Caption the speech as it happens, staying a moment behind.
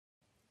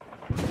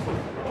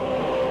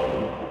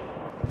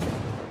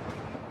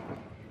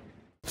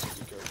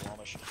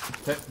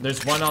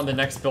There's one on the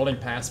next building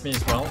past me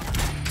as well.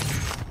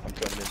 I'm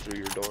coming in through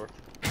your door.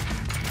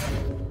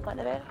 Fun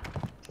of it.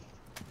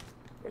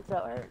 Your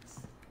throat hurts.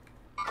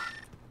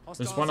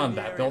 There's one on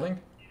that building.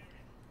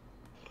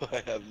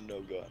 I have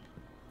no gun.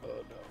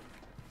 Oh no.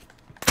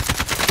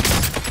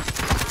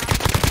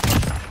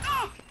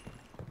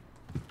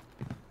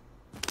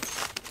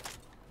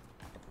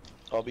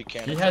 I'll be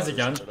cannon. He has a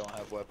gun. I don't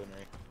have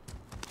weaponry.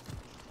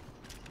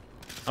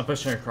 I'm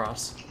pushing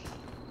across.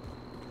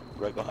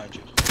 Right behind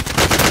you.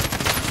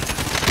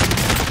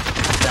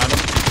 Down him.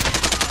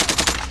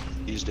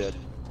 He's dead.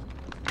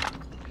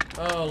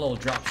 Oh, a little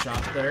drop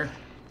shot there.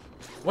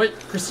 Wait,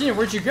 Christina,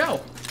 where'd you go?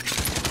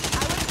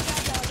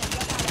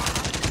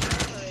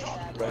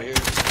 Right here.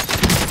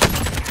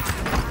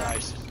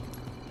 Nice.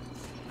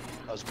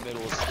 I was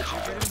middle of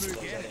switching.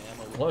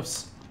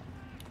 Close.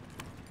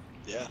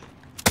 Yeah.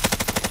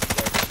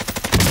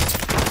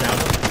 Down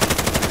him.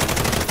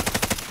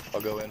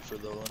 I'll go in for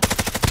the one.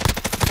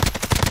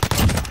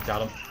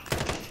 Got him.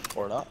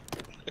 Or not.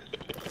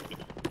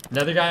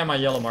 Another guy on my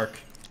yellow mark.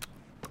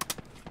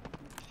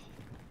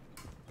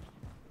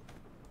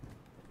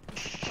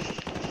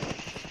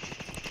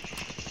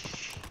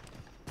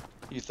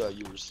 You thought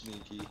you were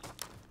sneaky.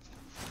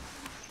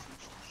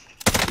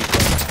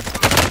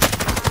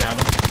 Down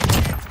him.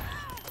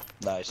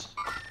 Nice.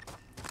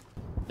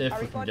 If Are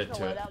we we can going get to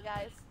the to it. loadout,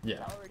 guys? Yeah. Is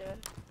that what we're doing?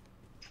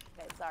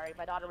 Okay, sorry.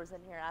 My daughter was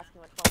in here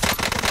asking which one.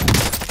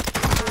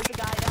 There's a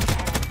guy down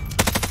there.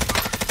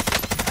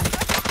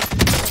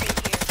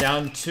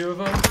 Down 2 of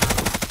them.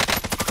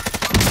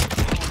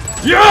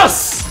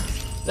 Yes!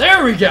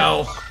 There we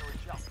go!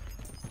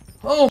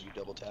 Oh! You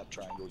double tap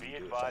triangle, Be you do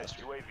it advised,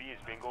 faster. UAV is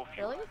bingo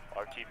fuel. Really?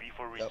 RTB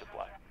for Yep.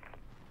 resupply.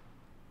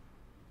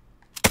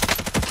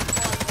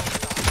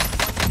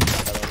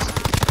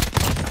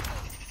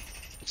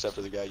 Except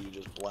for the guy you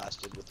just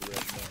blasted with the red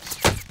mist.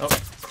 Oh,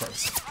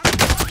 close.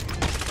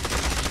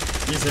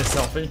 He's a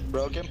selfie.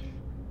 Broke him.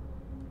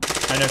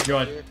 I know if you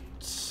want to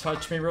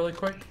touch me really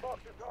quick.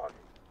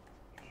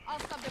 I'll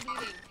stop the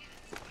bleeding.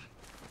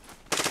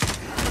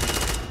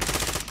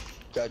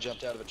 Guy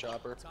jumped out of a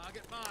chopper.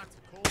 Target marked.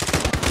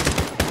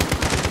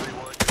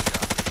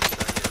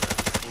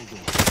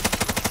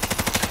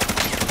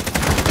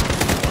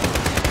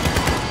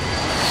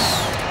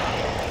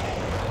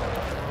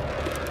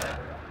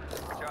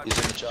 He's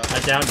in the chopper. I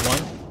downed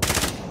one.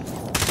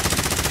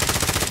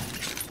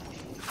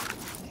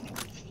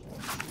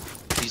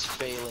 He's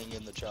failing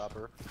in the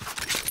chopper.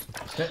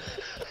 Okay.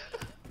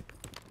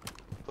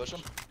 Push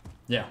him.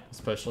 Yeah,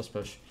 let's push, let's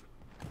push.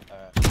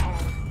 Alright.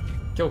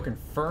 Kill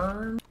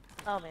confirm.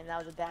 Oh man, that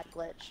was a bad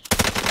glitch.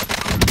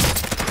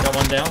 Got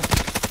one down.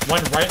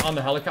 One right on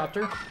the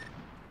helicopter.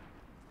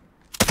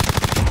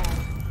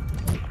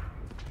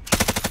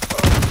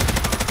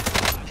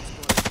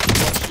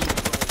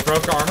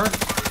 Broke armor.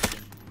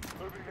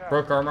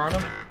 Broke armor on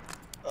him.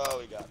 Oh,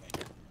 he got me.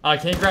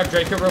 Can you grab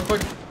Draco real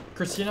quick,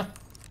 Christina?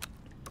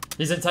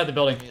 He's inside the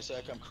building. Give me a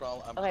sec. I'm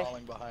Okay.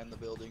 crawling behind the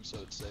building so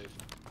it's safe.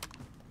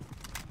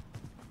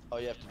 All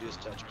you have to do is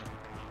touch me.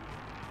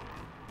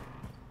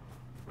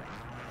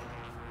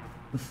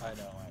 I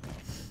know.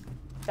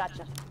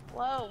 Gotcha.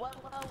 Whoa, whoa,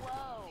 whoa,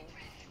 whoa.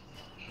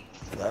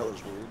 That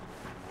was weird.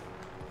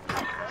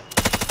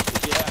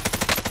 Yeah.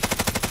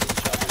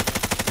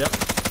 Yep.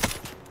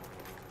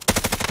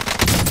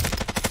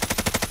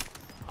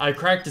 I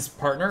cracked his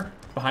partner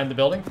behind the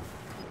building.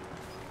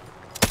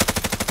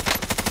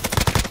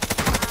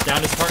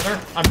 Down his partner.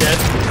 I'm dead.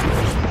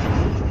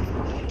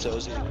 So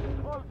is he.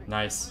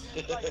 Nice.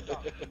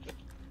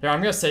 Here, I'm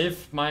gonna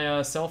save my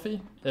selfie.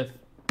 If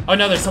oh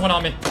no, there's someone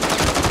on me.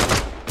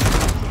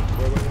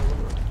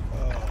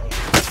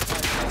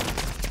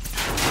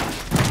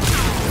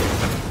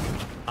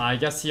 I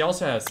guess he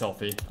also has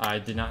selfie. I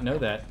did not know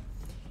that.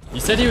 You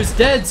said he was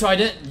dead, so I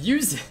didn't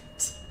use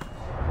it.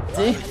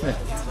 Damn it.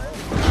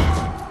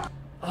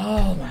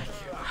 Oh my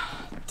god.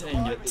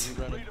 Dang it. Is he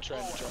running,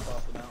 trying to jump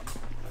off the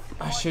mountain?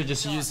 I should have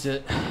just used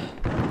it. Get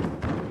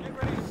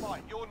ready to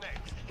fight. You're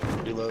next.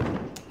 Reload.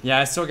 Yeah,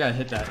 I still gotta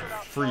hit that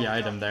free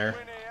item there.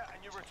 Win here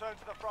and you return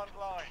to the front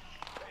line.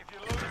 But if you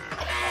lose,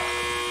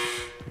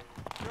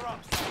 you're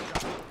up,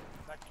 soldier.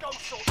 Now go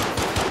sort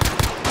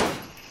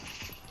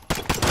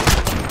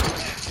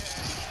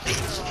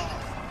this.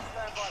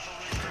 Stand by for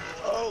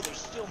resupply. Oh, there's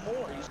still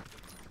more.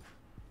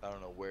 I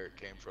don't know where it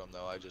came from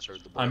though. I just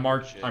heard the. I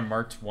marked shit.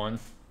 one.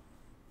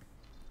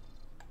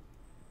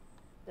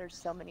 There's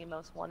so many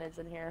most wanteds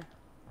in here.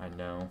 I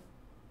know.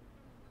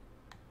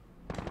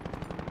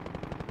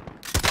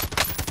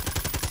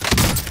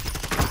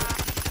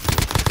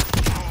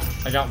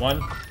 I got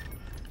one.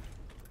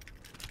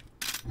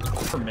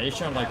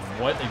 Information on like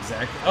what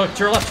exactly? Oh, to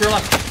your left, to your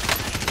left.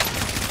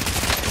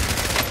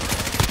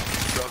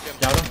 Broke him.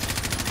 Got him.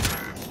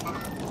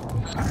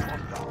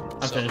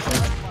 I'm finishing.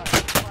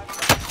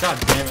 God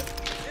damn it.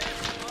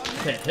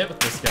 Can't hit with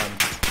this gun.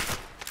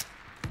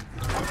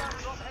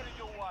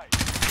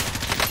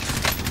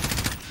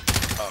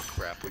 Oh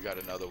crap, we got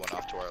another one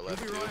off to our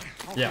left too.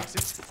 Yeah.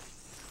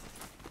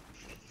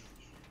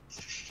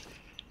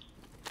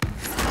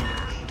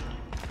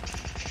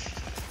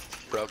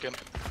 Broke him.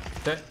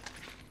 Okay.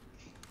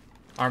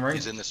 Armoring.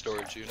 He's in the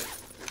storage unit.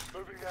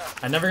 Moving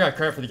out. I never got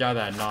credit for the guy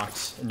that I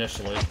knocked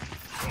initially.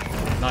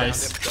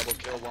 Nice. Found him, double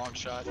kill, long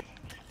shot.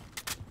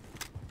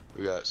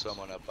 We got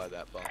someone up by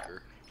that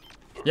bunker.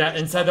 Yeah,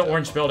 inside the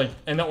orange building.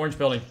 In the orange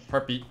building.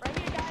 Heartbeat. Right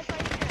here, guys,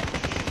 right here.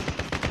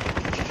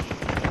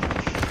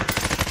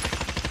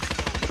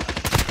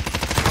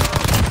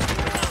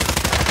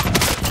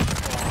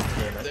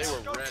 Damn it. They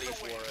were ready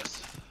for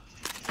us.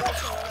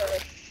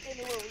 They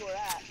knew where we were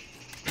at.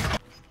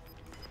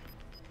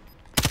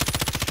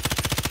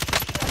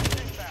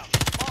 Inbound.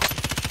 Mark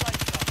the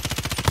safe zone.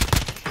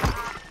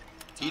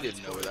 He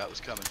didn't know where that was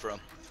coming from.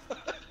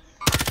 Only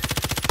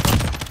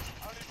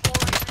 4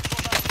 enemies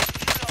remaining.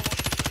 You know what to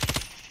do.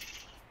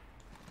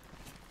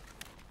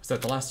 Is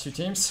that the last 2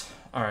 teams?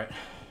 Alright.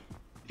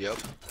 Yep,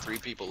 3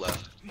 people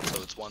left.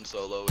 So it's 1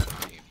 solo and a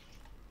team.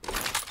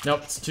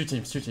 Nope, it's 2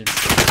 teams, 2 teams.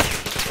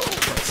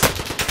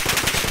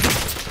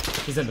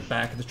 He's in the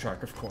back of the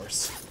truck, of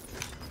course.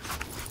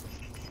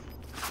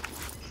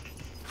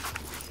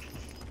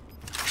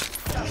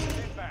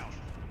 Inbound.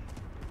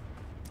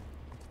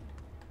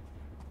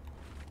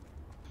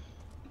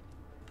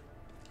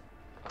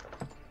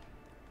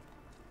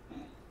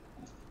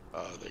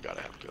 They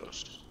gotta have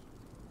ghosts.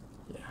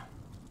 Yeah.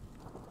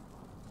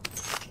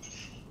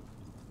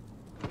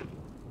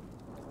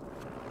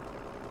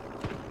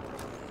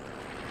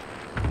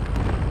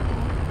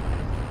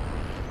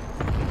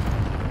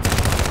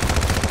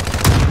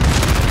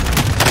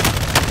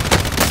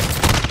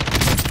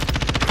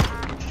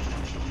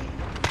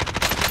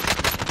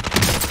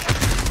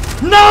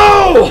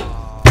 No!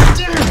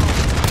 Dude,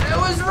 it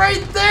was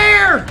right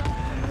there!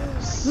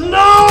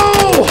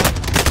 No!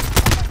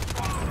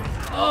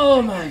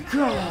 Oh my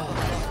god!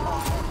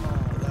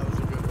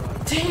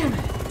 Damn it!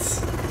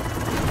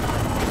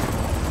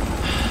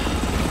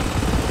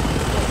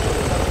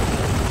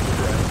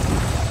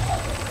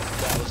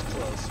 That was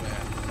close,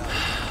 man.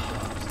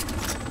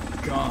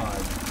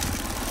 God.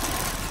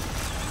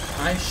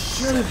 I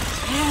should have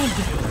had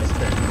to do this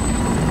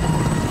thing.